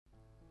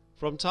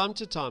From time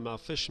to time our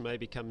fish may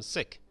become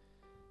sick.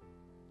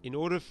 In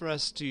order for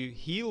us to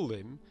heal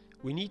them,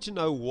 we need to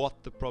know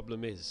what the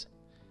problem is.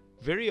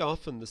 Very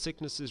often the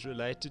sickness is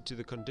related to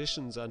the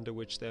conditions under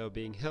which they are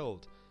being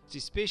held,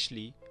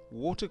 especially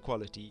water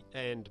quality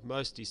and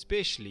most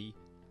especially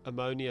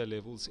ammonia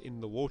levels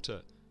in the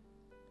water.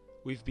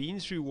 We've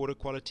been through water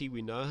quality,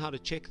 we know how to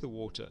check the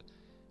water,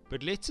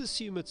 but let's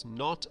assume it's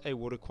not a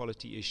water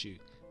quality issue.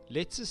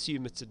 Let's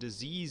assume it's a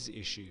disease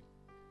issue.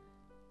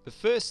 The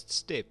first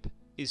step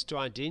is to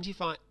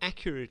identify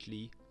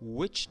accurately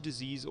which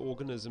disease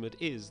organism it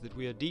is that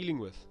we are dealing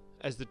with,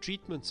 as the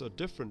treatments are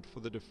different for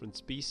the different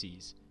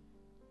species.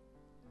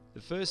 The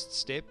first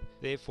step,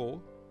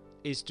 therefore,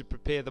 is to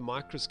prepare the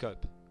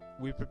microscope.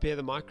 We prepare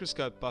the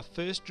microscope by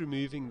first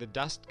removing the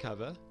dust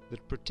cover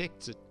that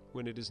protects it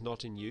when it is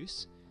not in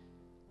use.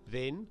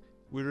 Then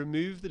we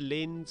remove the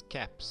lens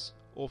caps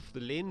off the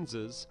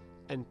lenses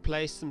and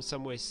place them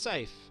somewhere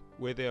safe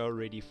where they are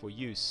ready for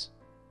use.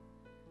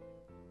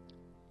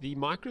 The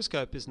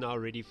microscope is now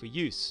ready for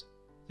use.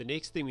 The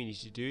next thing we need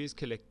to do is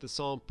collect the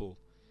sample.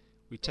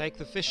 We take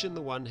the fish in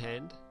the one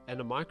hand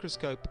and a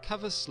microscope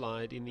cover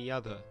slide in the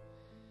other.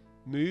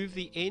 Move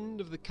the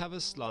end of the cover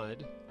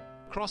slide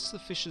across the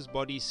fish's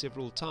body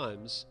several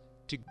times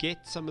to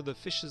get some of the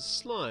fish's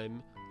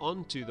slime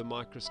onto the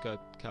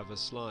microscope cover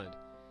slide.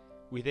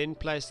 We then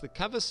place the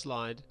cover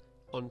slide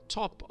on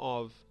top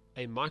of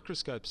a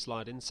microscope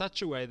slide in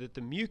such a way that the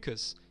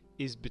mucus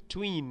is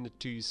between the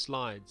two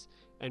slides,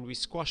 and we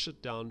squash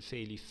it down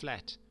fairly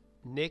flat.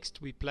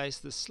 Next, we place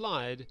the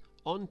slide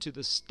onto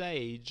the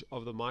stage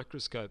of the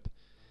microscope.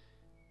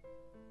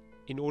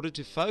 In order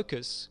to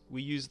focus,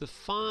 we use the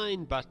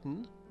fine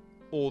button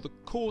or the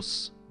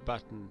coarse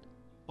button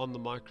on the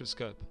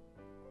microscope.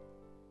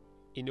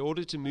 In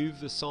order to move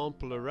the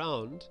sample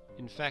around,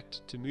 in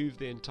fact to move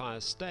the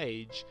entire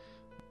stage,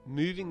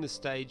 moving the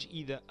stage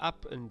either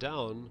up and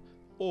down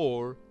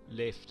or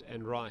left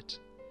and right.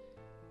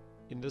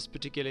 In this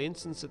particular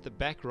instance, at the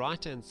back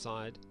right hand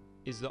side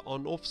is the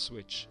on-off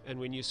switch, and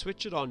when you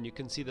switch it on you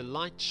can see the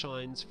light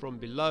shines from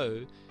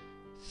below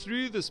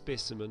through the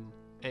specimen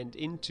and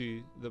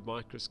into the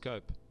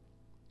microscope.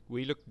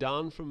 We look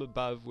down from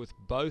above with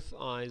both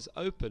eyes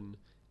open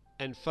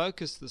and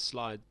focus the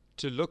slide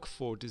to look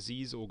for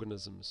disease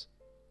organisms.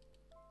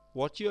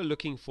 What you are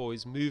looking for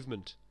is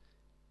movement.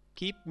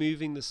 Keep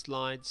moving the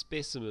slide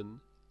specimen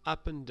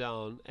up and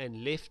down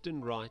and left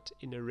and right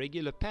in a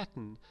regular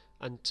pattern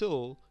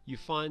until you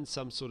find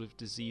some sort of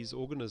disease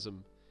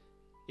organism.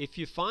 If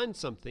you find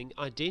something,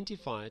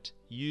 identify it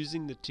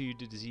using the two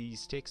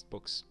disease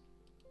textbooks.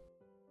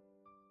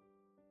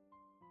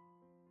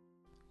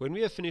 When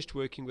we are finished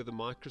working with a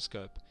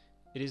microscope,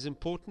 it is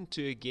important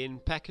to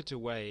again pack it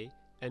away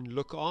and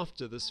look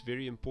after this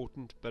very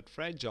important but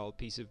fragile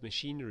piece of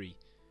machinery.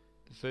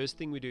 The first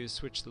thing we do is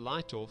switch the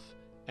light off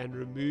and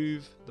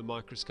remove the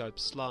microscope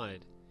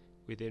slide.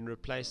 We then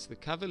replace the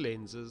cover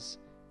lenses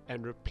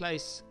and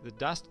replace the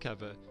dust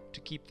cover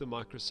to keep the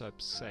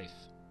microscope safe.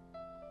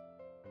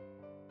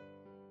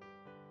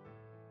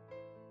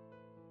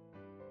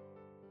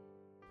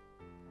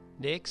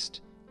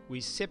 Next,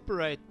 we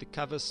separate the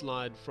cover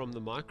slide from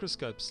the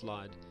microscope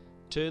slide,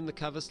 turn the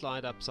cover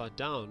slide upside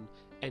down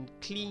and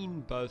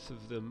clean both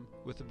of them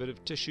with a bit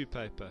of tissue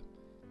paper.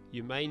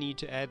 You may need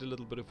to add a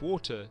little bit of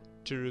water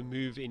to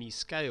remove any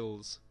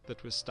scales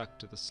that were stuck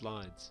to the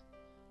slides.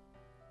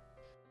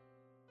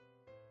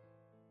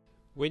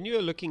 When you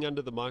are looking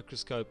under the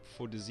microscope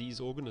for disease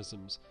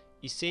organisms,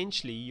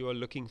 essentially you are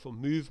looking for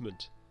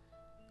movement.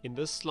 In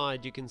this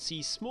slide you can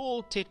see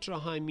small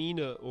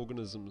tetrahymena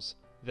organisms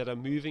that are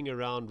moving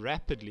around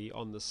rapidly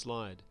on the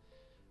slide.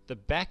 The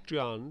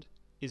background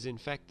is in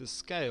fact the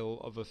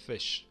scale of a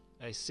fish,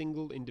 a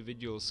single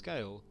individual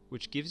scale,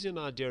 which gives you an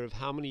idea of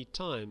how many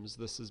times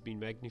this has been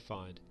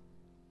magnified.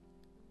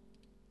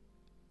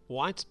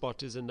 White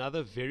spot is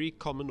another very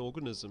common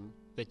organism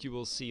that you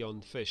will see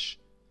on fish.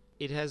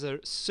 It has a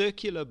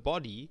circular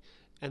body,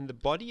 and the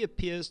body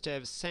appears to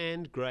have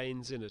sand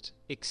grains in it,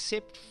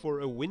 except for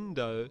a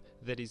window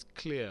that is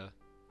clear.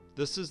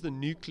 This is the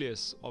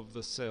nucleus of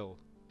the cell.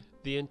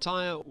 The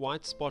entire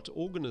white spot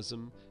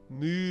organism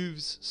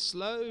moves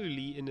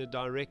slowly in a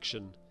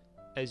direction,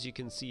 as you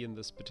can see in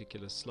this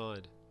particular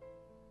slide.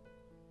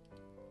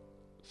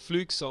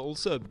 Flukes are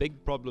also a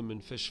big problem in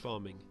fish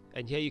farming,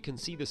 and here you can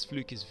see this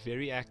fluke is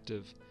very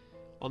active.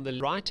 On the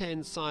right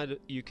hand side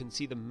you can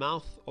see the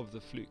mouth of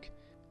the fluke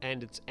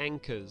and its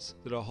anchors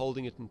that are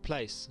holding it in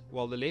place,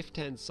 while the left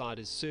hand side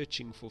is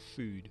searching for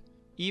food.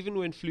 Even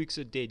when flukes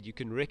are dead, you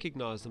can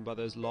recognize them by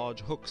those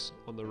large hooks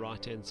on the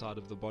right hand side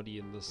of the body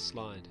in this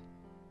slide.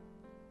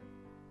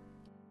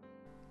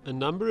 A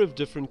number of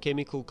different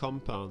chemical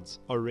compounds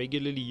are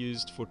regularly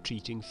used for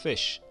treating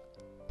fish.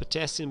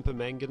 Potassium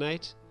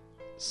permanganate,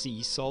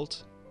 sea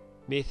salt,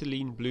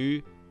 methylene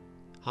blue,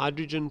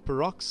 hydrogen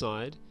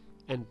peroxide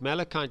and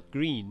malachite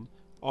green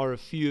are a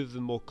few of the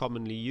more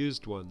commonly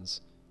used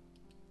ones.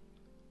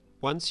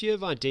 Once you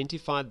have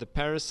identified the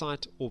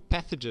parasite or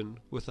pathogen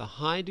with a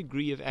high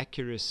degree of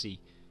accuracy,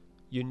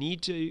 you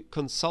need to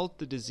consult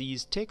the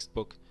disease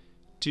textbook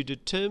to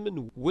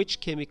determine which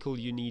chemical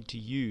you need to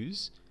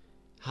use,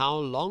 how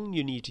long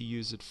you need to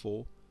use it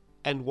for,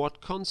 and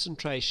what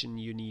concentration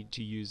you need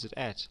to use it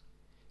at.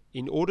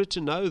 In order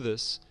to know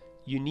this,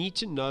 you need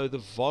to know the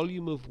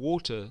volume of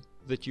water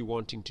that you're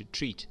wanting to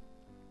treat.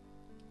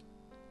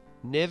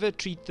 Never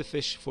treat the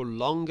fish for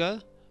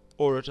longer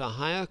or at a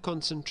higher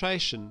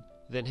concentration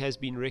than has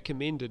been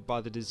recommended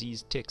by the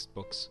disease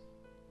textbooks.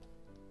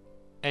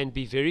 And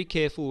be very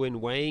careful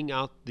when weighing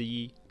out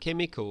the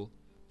chemical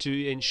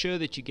to ensure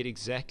that you get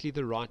exactly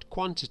the right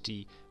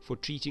quantity for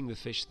treating the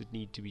fish that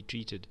need to be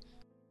treated.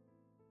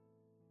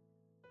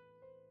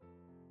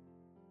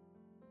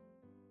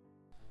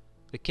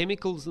 The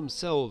chemicals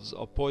themselves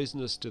are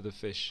poisonous to the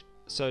fish,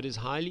 so it is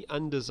highly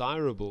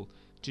undesirable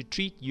to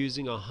treat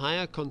using a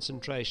higher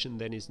concentration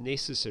than is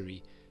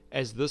necessary,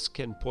 as this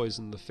can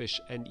poison the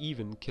fish and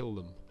even kill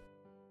them.